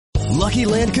Lucky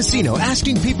Land Casino,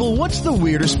 asking people, what's the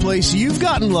weirdest place you've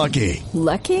gotten lucky?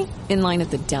 Lucky? In line at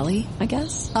the deli, I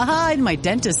guess? Aha, in my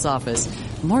dentist's office.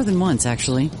 More than once,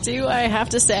 actually. Do I have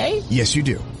to say? Yes, you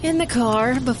do. In the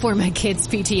car before my kids'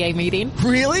 PTA meeting.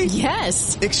 Really?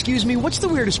 Yes. Excuse me, what's the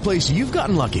weirdest place you've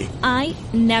gotten lucky? I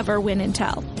never win and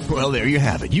tell. Well, there you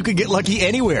have it. You can get lucky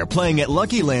anywhere, playing at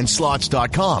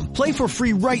LuckyLandSlots.com. Play for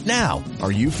free right now.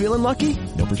 Are you feeling lucky?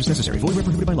 No purchase necessary. Void where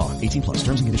prohibited by law. 18 plus.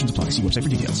 Terms and conditions apply. See website for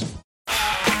details.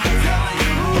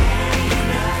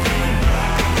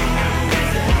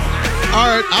 All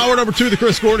right, hour number 2 of the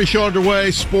Chris Gordy Show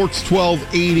underway. Sports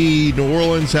 1280 New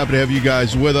Orleans. Happy to have you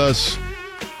guys with us.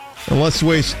 And let's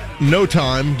waste no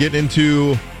time getting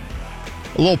into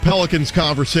a little Pelicans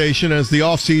conversation as the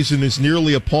offseason is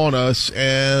nearly upon us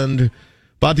and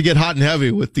about to get hot and heavy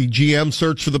with the GM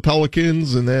search for the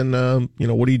Pelicans. And then,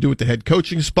 what do you do with the head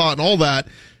coaching spot and all that?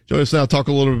 Join us now to talk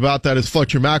a little bit about that is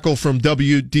Fletcher Mackel from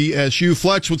WDSU.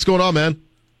 Fletch, what's going on, man?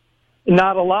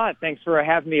 Not a lot. Thanks for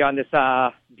having me on this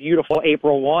beautiful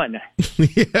April 1.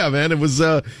 Yeah, man. It was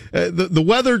the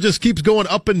weather just keeps going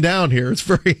up and down here. It's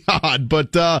very odd.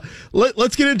 But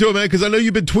let's get into it, man, because I know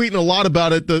you've been tweeting a lot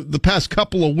about it the past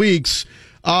couple of weeks.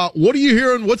 What are you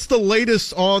hearing? What's the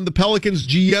latest on the Pelicans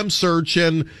GM search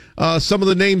and some of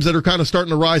the names that are kind of starting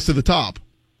to rise to the top?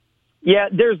 Yeah,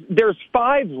 there's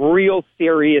 5 real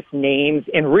serious names,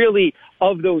 and really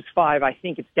of those 5, I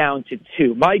think it's down to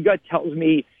 2. My gut tells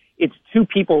me it's 2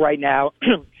 people right now.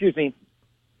 Excuse me.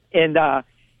 And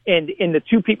the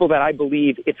 2 people that I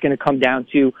believe it's going to come down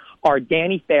to are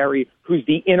Danny Ferry, who's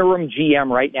the interim GM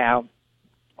right now,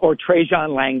 or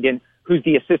Trajan Langdon, who's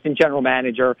the assistant general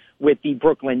manager with the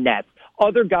Brooklyn Nets.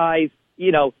 Other guys,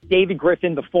 David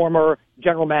Griffin, the former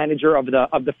general manager of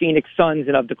the Phoenix Suns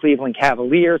and of the Cleveland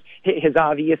Cavaliers, has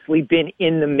obviously been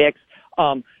in the mix.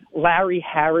 Larry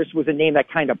Harris was a name that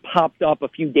kind of popped up a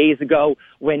few days ago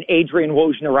when Adrian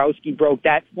Wojnarowski broke,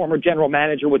 that former general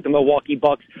manager with the Milwaukee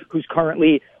Bucks, who's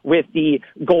currently with the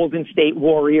Golden State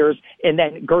Warriors, and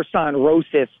then Gerson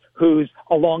Rosas, who's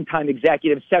a longtime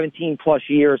executive, 17-plus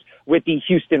years with the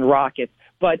Houston Rockets.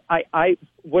 But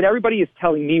what everybody is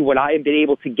telling me, what I have been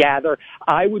able to gather,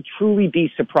 I would truly be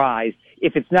surprised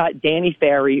if it's not Danny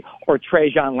Ferry or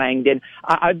Trajan Langdon.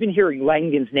 I've been hearing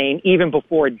Langdon's name even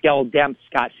before Dell Demps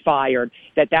got fired,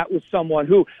 that was someone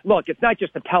who, look, it's not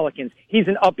just the Pelicans. He's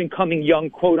an up-and-coming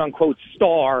young quote-unquote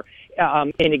star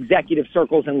in executive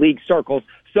circles and league circles.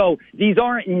 So these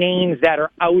aren't names that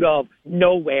are out of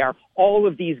nowhere. All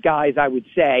of these guys, I would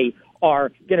say,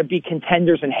 are going to be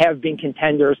contenders and have been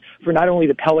contenders for not only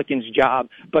the Pelicans job,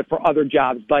 but for other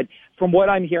jobs. But from what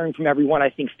I'm hearing from everyone, I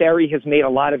think Ferry has made a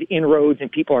lot of inroads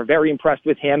and people are very impressed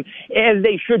with him, as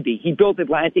they should be. He built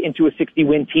Atlanta into a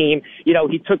 60-win team.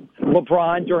 He took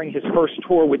LeBron during his first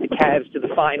tour with the Cavs to the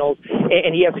finals,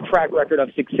 and he has a track record of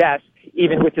success,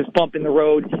 even with his bump in the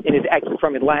road in his exit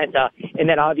from Atlanta. And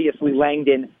then obviously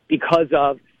Langdon, because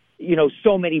of,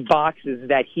 so many boxes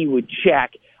that he would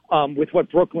check, with what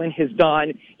Brooklyn has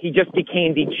done. He just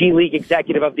became the G League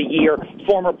Executive of the Year,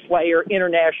 former player,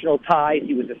 international ties.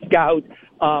 He was a scout.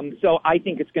 So I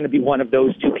think it's going to be one of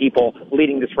those 2 people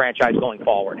leading this franchise going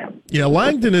forward. Yeah,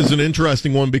 Langdon is an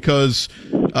interesting one because,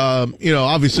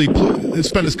 obviously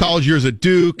spent his college years at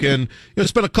Duke and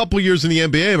spent a couple years in the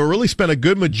NBA, but really spent a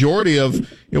good majority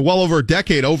of, well over a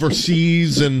decade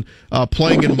overseas and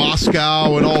playing in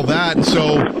Moscow and all that. And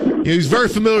so he's very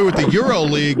familiar with the Euro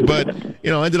League, but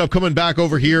ended up coming back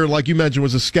over here, like you mentioned,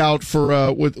 was a scout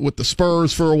for with the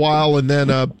Spurs for a while, and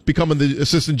then becoming the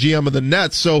assistant GM of the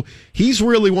Nets. So he's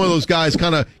really one of those guys,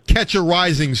 kind of catch a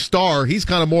rising star. He's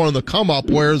kind of more on the come up,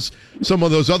 whereas some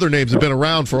of those other names have been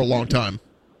around for a long time.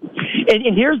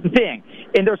 And here's the thing.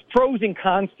 And there's pros and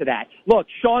cons to that. Look,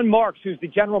 Sean Marks, who's the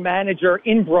general manager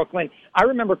in Brooklyn, I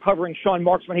remember covering Sean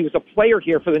Marks when he was a player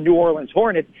here for the New Orleans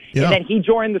Hornets, and then he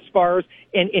joined the Spurs,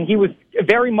 and he was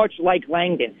very much like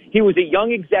Langdon. He was a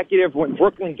young executive when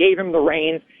Brooklyn gave him the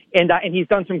reins, and he's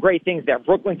done some great things there.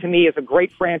 Brooklyn, to me, is a great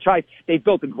franchise. They've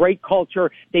built a great culture.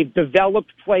 They've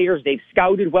developed players. They've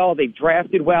scouted well. They've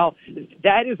drafted well.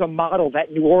 That is a model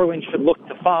that New Orleans should look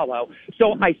to follow.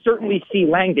 So I certainly see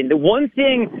Langdon. The one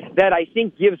thing that I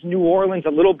think gives New Orleans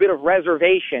a little bit of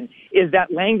reservation is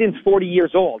that Langdon's 40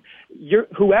 years old.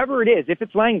 Whoever it is, if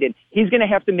it's Langdon, he's going to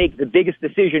have to make the biggest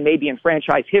decision maybe in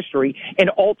franchise history and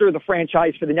alter the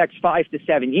franchise for the next 5 to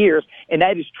 7 years, and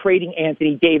that is trading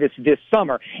Anthony Davis this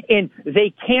summer. And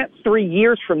they can't 3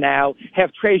 years from now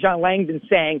have Trajan Langdon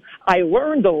saying, I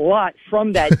learned a lot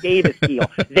from that Davis deal.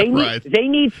 They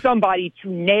need somebody to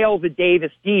nail the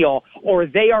Davis deal, or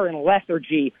they are in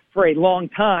lethargy for a long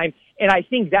time. And I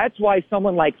think that's why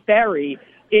someone like Ferry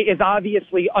is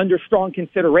obviously under strong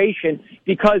consideration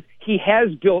because he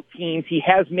has built teams, he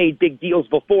has made big deals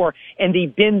before, and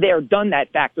they've been there, done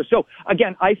that factor. So,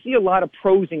 again, I see a lot of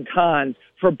pros and cons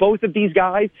for both of these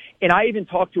guys, and I even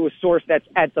talked to a source that's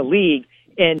at the league,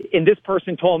 and this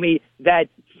person told me that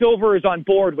Silver is on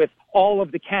board with all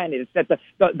of the candidates, that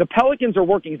the Pelicans are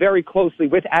working very closely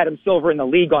with Adam Silver in the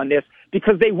league on this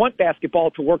because they want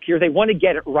basketball to work here. They want to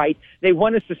get it right. They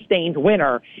want a sustained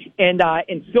winner. And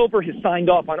Silver has signed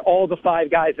off on all the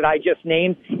 5 guys that I just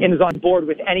named and is on board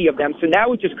with any of them. So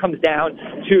now it just comes down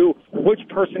to which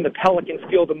person the Pelicans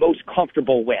feel the most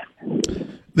comfortable with.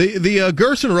 The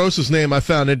Gerson Rosas name I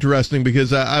found interesting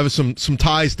because I have some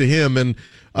ties to him and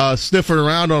sniffing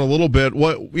around on a little bit.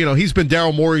 He's been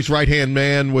Daryl Morey's right-hand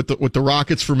man with the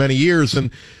Rockets for many years,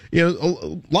 and a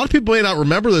lot of people may not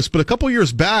remember this, but a couple of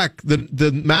years back,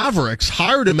 the Mavericks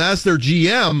hired him as their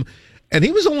GM, and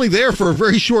he was only there for a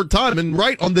very short time. And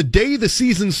right on the day the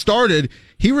season started,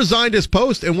 he resigned his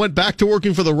post and went back to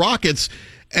working for the Rockets.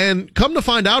 And come to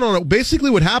find out on it, basically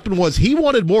what happened was he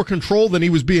wanted more control than he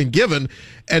was being given.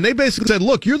 And they basically said,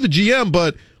 look, you're the GM,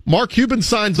 but Mark Cuban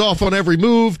signs off on every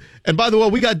move. And by the way,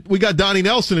 we got Donnie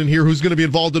Nelson in here who's going to be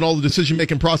involved in all the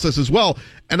decision-making process as well.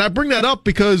 And I bring that up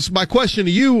because my question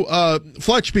to you,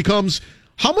 Fletch, becomes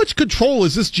how much control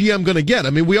is this GM going to get?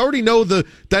 I mean, we already know the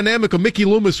dynamic of Mickey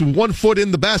Loomis with 1 foot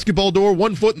in the basketball door,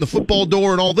 1 foot in the football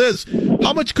door and all this.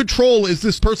 How much control is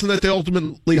this person that they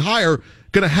ultimately hire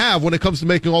going to have when it comes to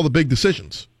making all the big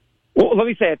decisions? Well, let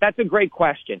me say it. That's a great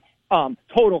question.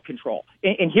 Total control.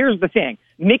 And here's the thing.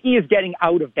 Mickey is getting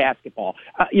out of basketball.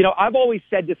 I've always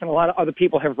said this, and a lot of other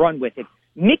people have run with it.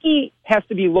 Mickey has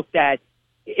to be looked at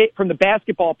it from the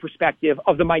basketball perspective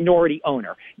of the minority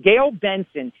owner. Gail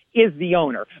Benson is the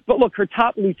owner. But look, her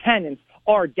top lieutenants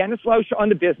are Dennis Lauscher on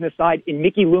the business side and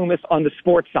Mickey Loomis on the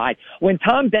sports side. When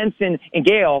Tom Benson and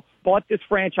Gail bought this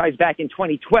franchise back in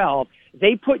 2012,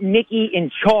 they put Mickey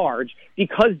in charge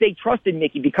because they trusted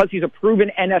Mickey, because he's a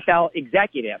proven NFL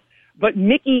executive. But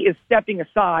Mickey is stepping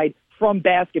aside from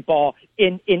basketball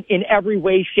in every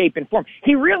way, shape, and form.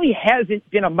 He really hasn't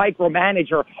been a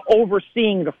micromanager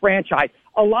overseeing the franchise.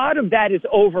 A lot of that is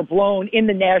overblown in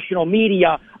the national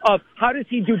media of how does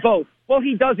he do both? Well,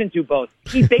 he doesn't do both.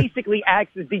 He basically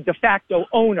acts as the de facto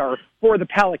owner for the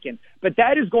Pelicans. But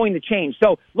that is going to change.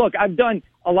 So, look, I've done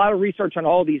a lot of research on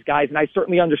all these guys, and I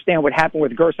certainly understand what happened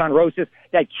with Gerson Rosas,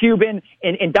 that Cuban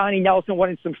and Donnie Nelson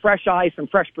wanted some fresh eyes, some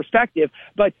fresh perspective.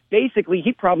 But basically,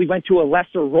 he probably went to a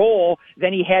lesser role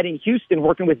than he had in Houston,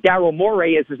 working with Daryl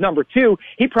Morey as his number 2.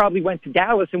 He probably went to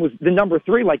Dallas and was the number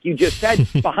 3, like you just said,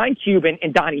 behind Cuban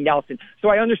and Donnie Nelson. So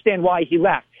I understand why he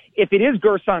left. If it is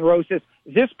Gerson Rosas,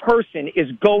 this person is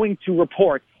going to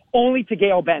report only to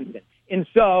Gail Benson. And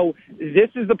so this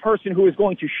is the person who is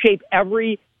going to shape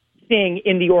everything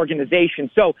in the organization.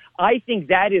 So I think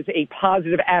that is a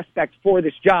positive aspect for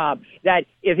this job, that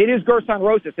if it is Gerson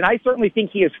Rosas, and I certainly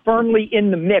think he is firmly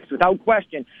in the mix without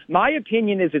question. My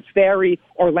opinion is it's Ferry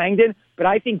or Langdon, but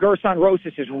I think Gerson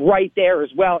Rosas is right there as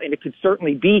well, and it could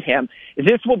certainly be him.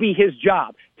 This will be his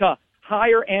job to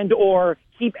hire and or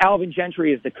keep Alvin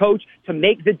Gentry as the coach, to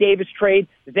make the Davis trade.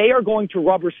 They are going to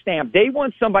rubber stamp. They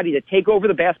want somebody to take over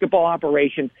the basketball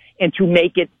operations and to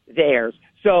make it theirs.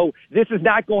 So this is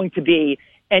not going to be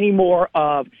any more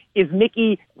of, is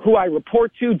Mickey who I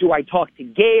report to? Do I talk to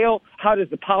Gail? How does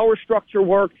the power structure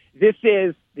work? This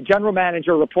is the general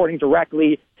manager reporting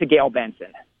directly to Gail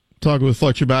Benson. Talking with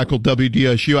Fletcher Mackel,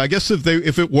 WDSU. I guess if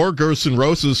it were Gerson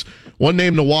Rosas, one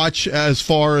name to watch as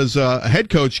far as a head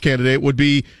coach candidate would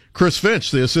be Chris Finch,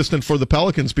 the assistant for the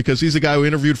Pelicans, because he's a guy who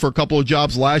interviewed for a couple of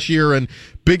jobs last year and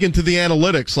big into the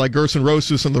analytics like Gerson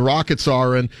Rosas and the Rockets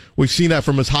are, and we've seen that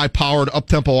from his high-powered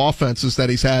up-tempo offenses that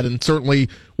he's had, and certainly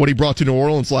what he brought to New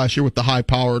Orleans last year with the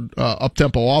high-powered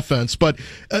up-tempo offense. But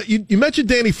you mentioned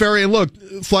Danny Ferry, and look,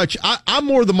 Fletch, I'm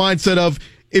more of the mindset of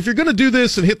if you're going to do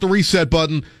this and hit the reset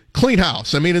button, clean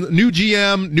house. I mean, new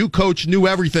GM, new coach, new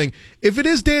everything. If it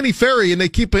is Danny Ferry and they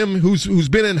keep him, who's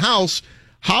been in-house,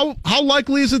 how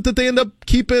likely is it that they end up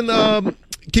keeping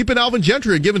Alvin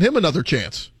Gentry and giving him another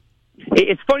chance?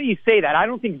 It's funny you say that. I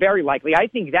don't think very likely. I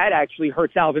think that actually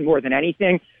hurts Alvin more than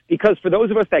anything, because for those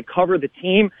of us that cover the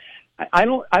team, I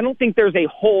don't think there's a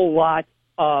whole lot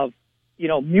of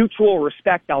mutual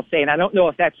respect, I'll say, and I don't know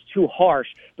if that's too harsh,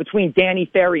 between Danny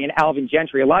Ferry and Alvin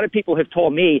Gentry. A lot of people have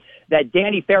told me that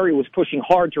Danny Ferry was pushing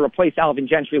hard to replace Alvin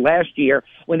Gentry last year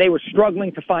when they were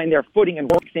struggling to find their footing and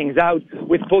work things out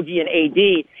with Boogie and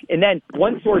AD. And then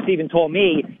one source even told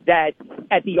me that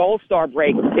at the All-Star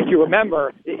break, if you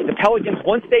remember, the Pelicans,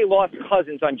 once they lost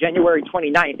Cousins on January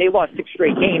 29th, they lost 6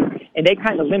 straight games, and they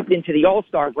kind of limped into the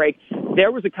All-Star break.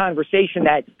 there was a conversation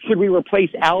that should we replace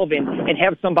Alvin and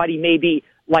have somebody maybe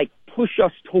like push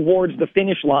us towards the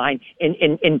finish line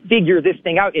and figure this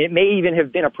thing out. It may even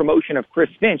have been a promotion of Chris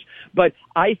Finch, but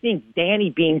I think Danny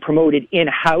being promoted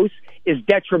in-house is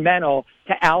detrimental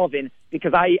to Alvin,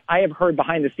 because I have heard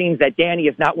behind the scenes that Danny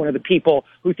is not one of the people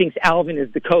who thinks Alvin is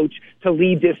the coach to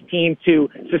lead this team to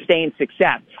sustained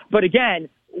success. But again,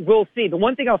 we'll see. The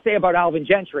one thing I'll say about Alvin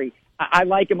Gentry, I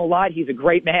like him a lot. He's a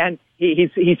great man.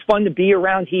 He's fun to be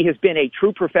around. He has been a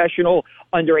true professional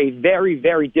under a very,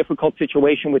 very difficult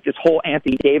situation with this whole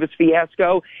Anthony Davis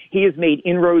fiasco. He has made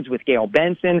inroads with Gail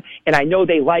Benson, and I know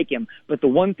they like him. But the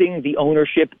one thing the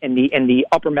ownership and the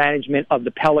upper management of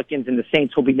the Pelicans and the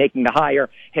Saints who'll be making the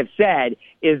hire have said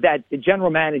is that the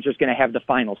general manager is going to have the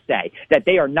final say, that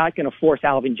they are not going to force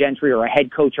Alvin Gentry or a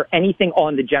head coach or anything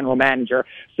on the general manager.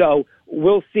 So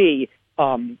we'll see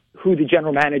who the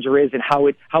general manager is and how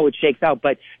it shakes out.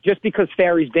 But just because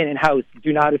Ferry's been in-house,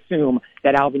 do not assume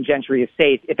that Alvin Gentry is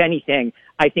safe. If anything,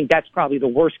 I think that's probably the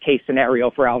worst-case scenario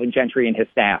for Alvin Gentry and his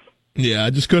staff. Yeah, I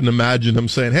just couldn't imagine him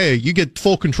saying, hey, you get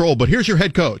full control, but here's your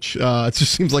head coach. It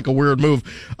just seems like a weird move.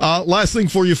 Last thing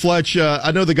for you, Fletch.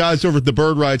 I know the guys over at the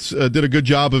Bird Rights did a good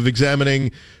job of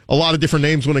examining a lot of different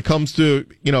names when it comes to,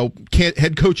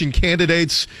 head coaching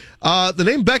candidates. The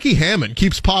name Becky Hammon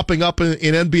keeps popping up in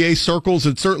NBA circles,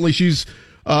 and certainly she's,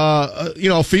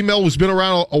 a female who's been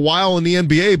around a while in the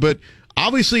NBA, but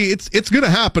obviously it's going to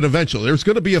happen eventually. There's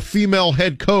going to be a female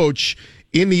head coach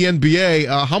in the NBA.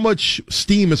 How much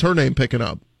steam is her name picking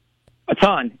up? A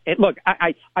ton. And look,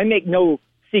 I make no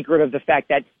secret of the fact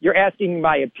that you're asking me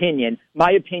my opinion.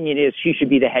 My opinion is she should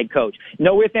be the head coach.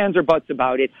 No ifs, ands, or buts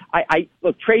about it.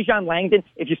 Look, Trajan Langdon,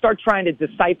 if you start trying to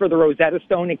decipher the Rosetta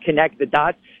Stone and connect the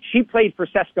dots, she played for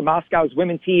CSKA Moscow's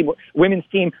women's team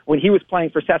when he was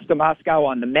playing for CSKA Moscow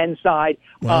on the men's side.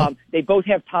 Wow. They both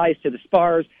have ties to the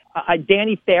Spurs.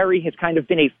 Danny Ferry has kind of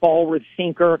been a forward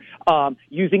thinker,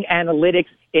 using analytics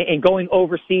and going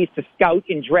overseas to scout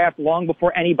and draft long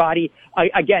before anybody.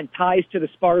 Again, ties to the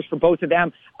Spurs for both of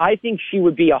them. I think she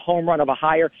would be a home run of a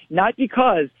hire, not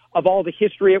because of all the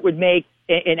history it would make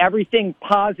and everything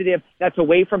positive that's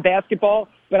away from basketball,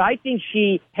 but I think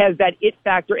she has that it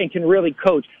factor and can really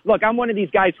coach. Look, I'm one of these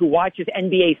guys who watches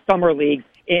NBA summer leagues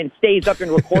and stays up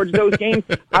and records those games.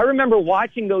 I remember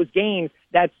watching those games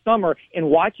that summer and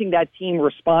watching that team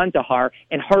respond to her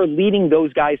and her leading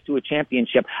those guys to a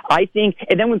championship. I think,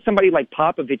 and then when somebody like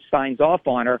Popovich signs off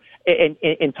on her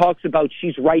and talks about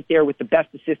she's right there with the best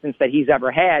assistants that he's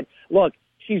ever had, look,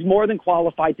 she's more than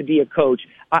qualified to be a coach.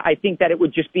 I think that it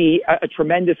would just be a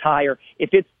tremendous hire.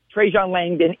 If it's Trajan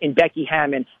Langdon and Becky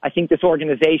Hammon, I think this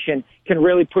organization can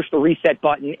really push the reset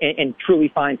button and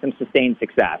truly find some sustained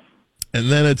success. And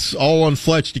then it's all on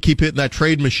Fletch to keep hitting that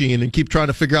trade machine and keep trying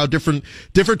to figure out different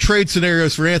trade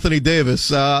scenarios for Anthony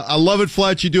Davis. I love it,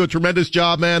 Fletch. You do a tremendous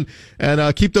job, man.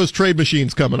 And keep those trade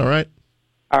machines coming, all right?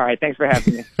 All right. Thanks for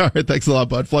having me. All right. Thanks a lot,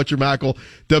 bud. Fletcher Mackel,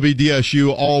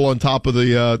 WDSU, all on top of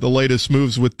the latest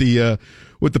moves with the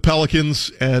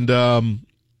Pelicans. And,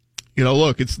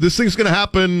 look, this thing's going to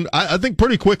happen, I think,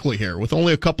 pretty quickly here with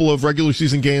only a couple of regular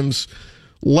season games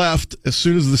left. As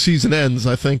soon as the season ends,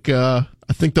 I think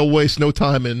they'll waste no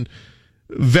time in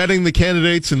vetting the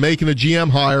candidates and making a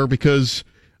GM hire, because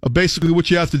of basically what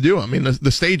you have to do. I mean,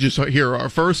 the stages here are: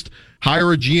 first,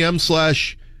 hire a GM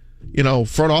 /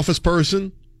 front office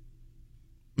person,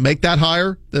 make that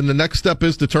hire. Then the next step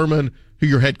is determine who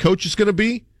your head coach is going to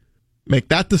be, make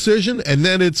that decision, and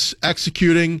then it's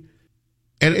executing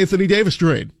an Anthony Davis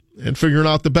trade and figuring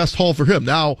out the best haul for him.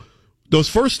 Now, those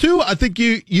first two, I think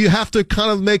you have to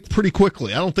kind of make pretty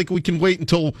quickly. I don't think we can wait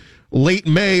until late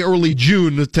May, early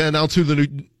June to announce who the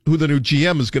new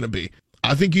GM is going to be.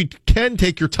 I think you can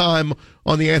take your time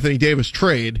on the Anthony Davis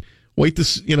trade. Wait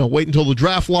until the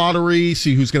draft lottery,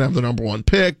 see who's going to have the number one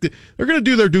pick. They're going to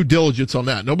do their due diligence on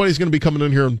that. Nobody's going to be coming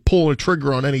in here and pulling a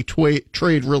trigger on any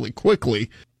trade really quickly.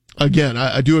 Again,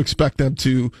 I do expect them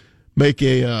to make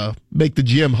the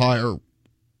GM hire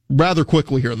rather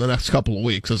quickly here in the next couple of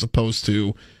weeks, as opposed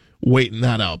to waiting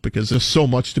that out, because there's so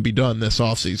much to be done this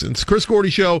offseason. It's Chris Gordy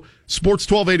Show, Sports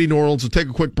 1280 New Orleans. We'll take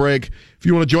a quick break. If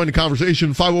you want to join the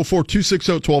conversation,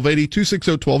 504-260-1280,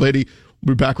 260-1280.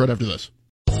 We'll be back right after this.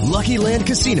 Lucky Land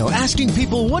Casino, asking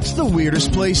people, what's the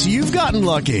weirdest place you've gotten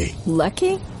lucky?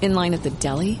 Lucky? In line at the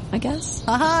deli, I guess?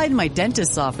 Aha, in my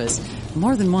dentist's office.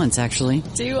 More than once, actually.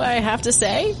 Do I have to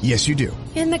say? Yes, you do.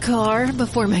 In the car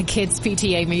before my kids'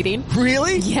 PTA meeting.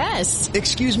 Really? Yes.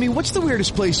 Excuse me, what's the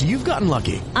weirdest place you've gotten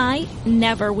lucky? I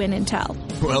never win and tell.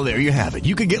 Well, there you have it.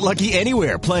 You can get lucky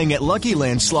anywhere, playing at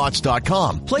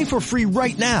LuckyLandSlots.com. Play for free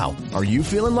right now. Are you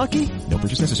feeling lucky? No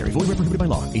purchase necessary. Void where prohibited by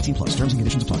law. 18+. Terms and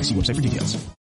conditions apply. See website for details.